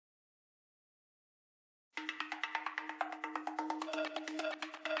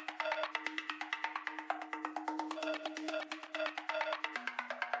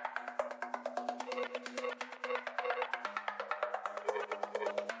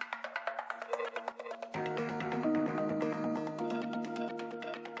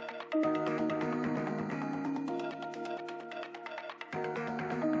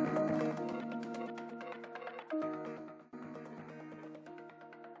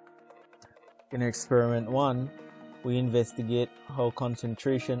In experiment 1, we investigate how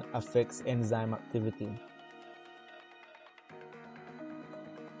concentration affects enzyme activity.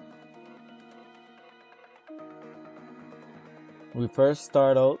 We first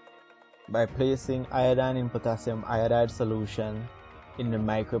start out by placing iodine in potassium iodide solution in the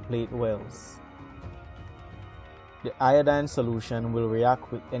microplate wells. The iodine solution will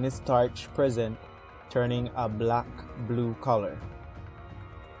react with any starch present, turning a black-blue color.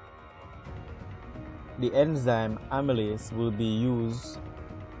 The enzyme amylase will be used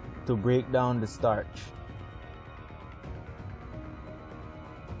to break down the starch.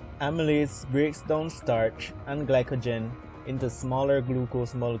 Amylase breaks down starch and glycogen into smaller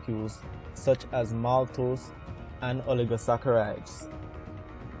glucose molecules such as maltose and oligosaccharides.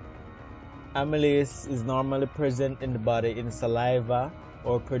 Amylase is normally present in the body in saliva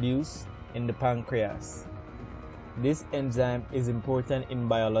or produced in the pancreas. This enzyme is important in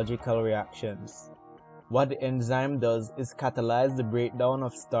biological reactions. What the enzyme does is catalyze the breakdown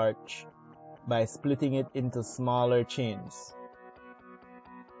of starch by splitting it into smaller chains.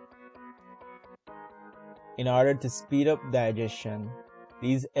 In order to speed up digestion,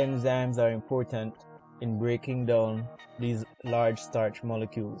 these enzymes are important in breaking down these large starch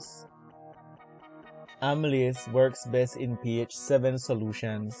molecules. Amylase works best in pH 7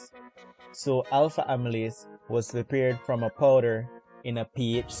 solutions, so alpha amylase was prepared from a powder in a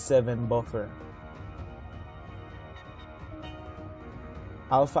pH 7 buffer.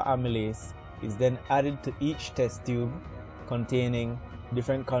 Alpha amylase is then added to each test tube containing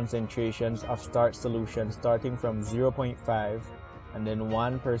different concentrations of starch solution starting from 0.5 and then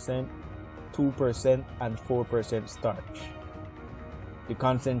 1%, 2% and 4% starch. The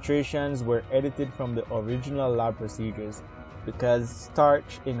concentrations were edited from the original lab procedures because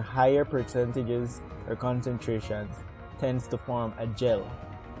starch in higher percentages or concentrations tends to form a gel.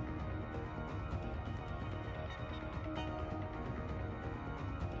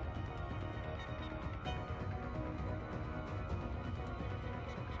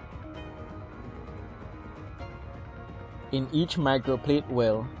 In each microplate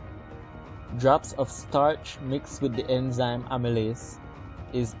well, drops of starch mixed with the enzyme amylase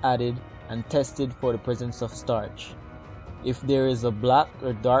is added and tested for the presence of starch. If there is a black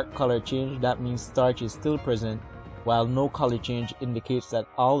or dark color change, that means starch is still present, while no color change indicates that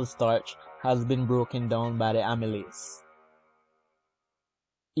all the starch has been broken down by the amylase.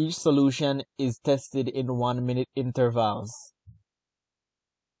 Each solution is tested in 1-minute intervals.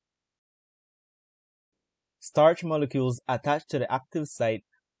 Starch molecules attach to the active site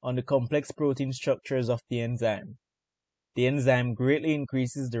on the complex protein structures of the enzyme. The enzyme greatly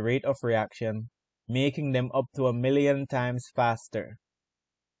increases the rate of reaction, making them up to 1,000,000 times faster.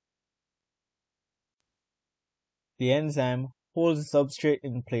 The enzyme holds the substrate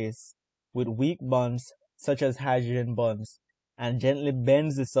in place with weak bonds such as hydrogen bonds and gently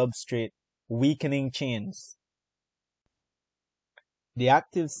bends the substrate, weakening chains. The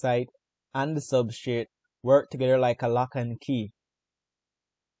active site and the substrate work together like a lock and key,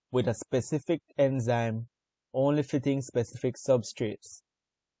 with a specific enzyme only fitting specific substrates.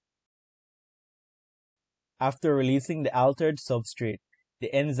 After releasing the altered substrate,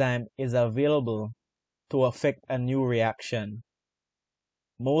 the enzyme is available to affect a new reaction.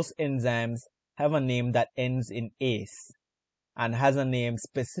 Most enzymes have a name that ends in ase and has a name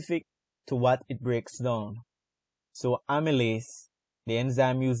specific to what it breaks down. So amylase, the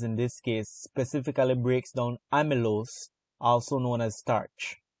enzyme used in this case, specifically breaks down amylose, also known as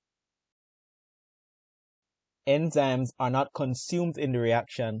starch. Enzymes are not consumed in the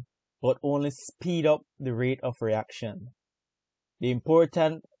reaction, but only speed up the rate of reaction. The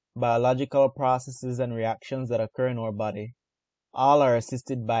important biological processes and reactions that occur in our body all are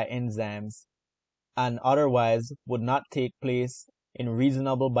assisted by enzymes and otherwise would not take place in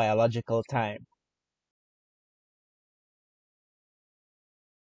reasonable biological time.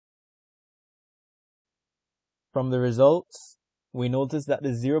 From the results, we notice that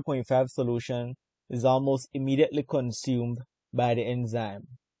the 0.5 solution is almost immediately consumed by the enzyme.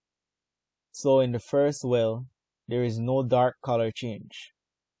 So in the first well, there is no dark color change.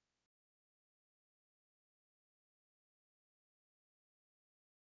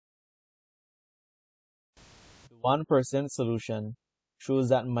 The 1% solution shows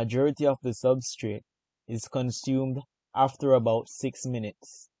that majority of the substrate is consumed after about 6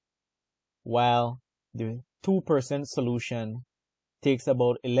 minutes, while the 2% solution takes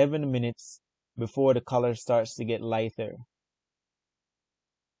about 11 minutes before the color starts to get lighter.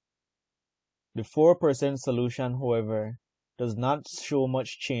 The 4% solution, however, does not show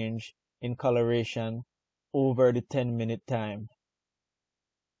much change in coloration over the 10-minute time.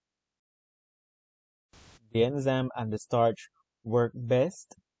 The enzyme and the starch work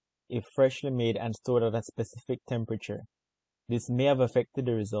best if freshly made and stored at a specific temperature. This may have affected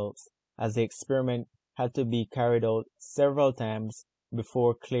the results, as the experiment had to be carried out several times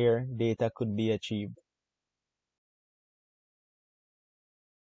before clear data could be achieved.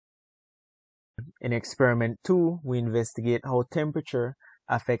 In experiment 2, we investigate how temperature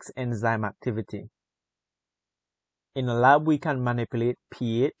affects enzyme activity. In a lab, we can manipulate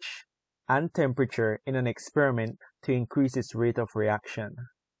pH and temperature in an experiment to increase its rate of reaction.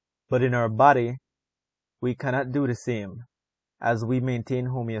 But in our body, we cannot do the same, as we maintain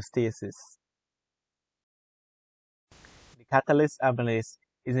homeostasis. The catalyst amylase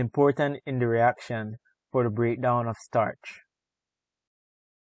is important in the reaction for the breakdown of starch.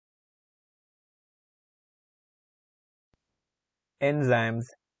 Enzymes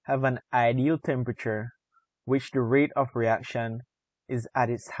have an ideal temperature which the rate of reaction is at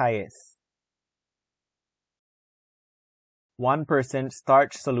its highest. 1%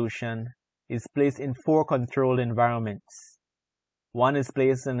 starch solution is placed in 4 controlled environments. One is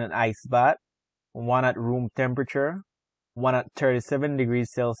placed in an ice bath, one at room temperature, one at 37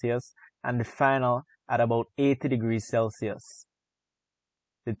 degrees Celsius, and the final at about 80 degrees Celsius.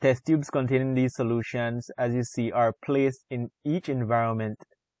 The test tubes containing these solutions, as you see, are placed in each environment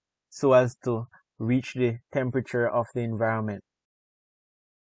so as to reach the temperature of the environment.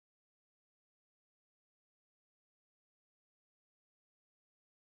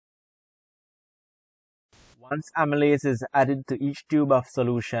 Once amylase is added to each tube of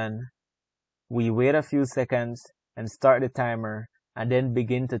solution, we wait a few seconds and start the timer, and then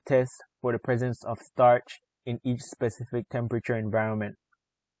begin to test for the presence of starch in each specific temperature environment.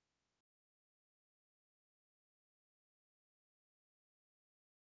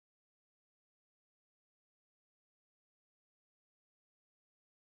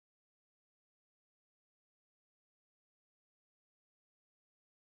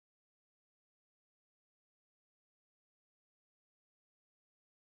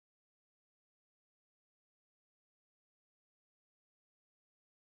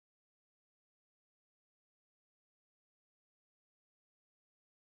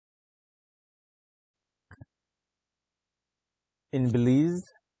 In Belize,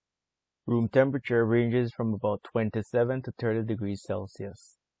 room temperature ranges from about 27 to 30 degrees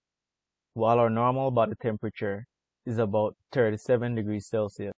Celsius, while our normal body temperature is about 37 degrees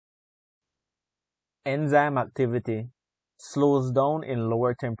Celsius. Enzyme activity slows down in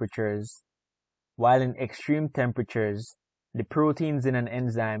lower temperatures, while in extreme temperatures, the proteins in an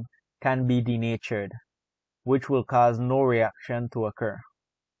enzyme can be denatured, which will cause no reaction to occur.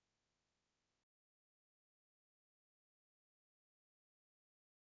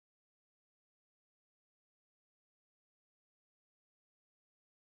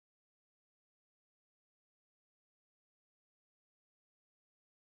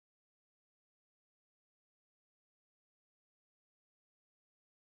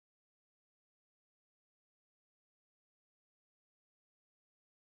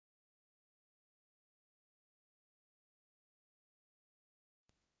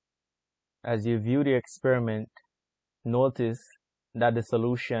 As you view the experiment, notice that the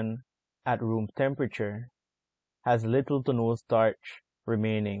solution at room temperature has little to no starch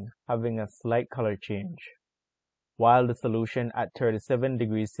remaining, having a slight color change, while the solution at 37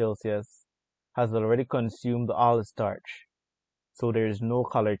 degrees Celsius has already consumed all the starch, so there is no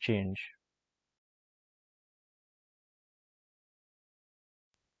color change.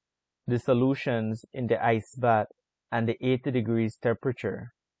 The solutions in the ice bath and the 80 degrees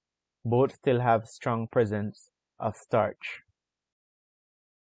temperature both still have strong presence of starch.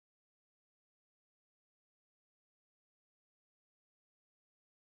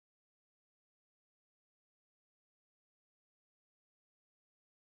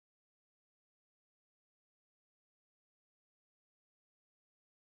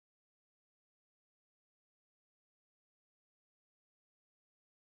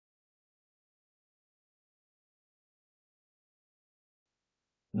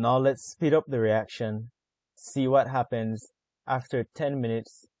 Now let's speed up the reaction, see what happens after 10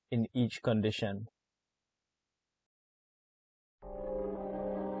 minutes in each condition.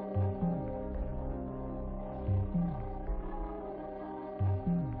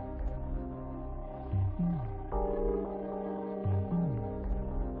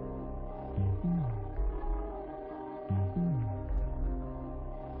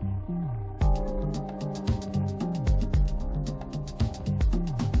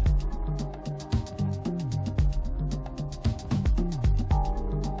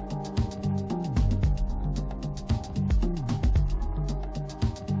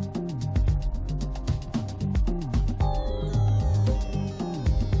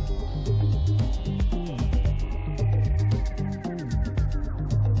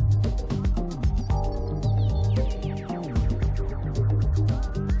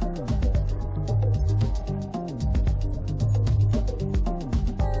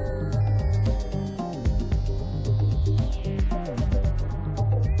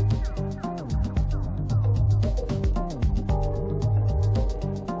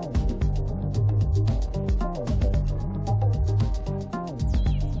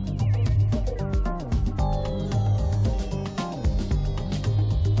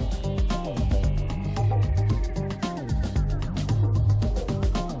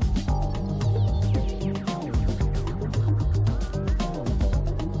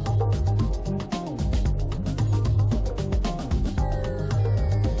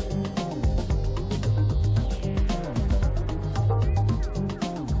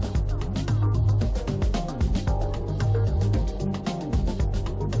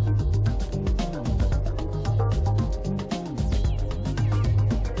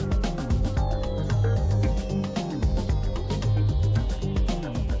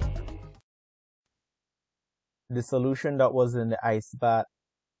 The solution that was in the ice bath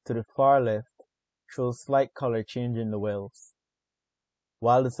to the far left shows slight color change in the wells,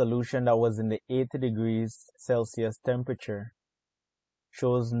 while the solution that was in the 80 degrees Celsius temperature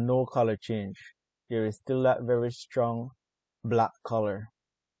shows no color change. There is still that very strong black color.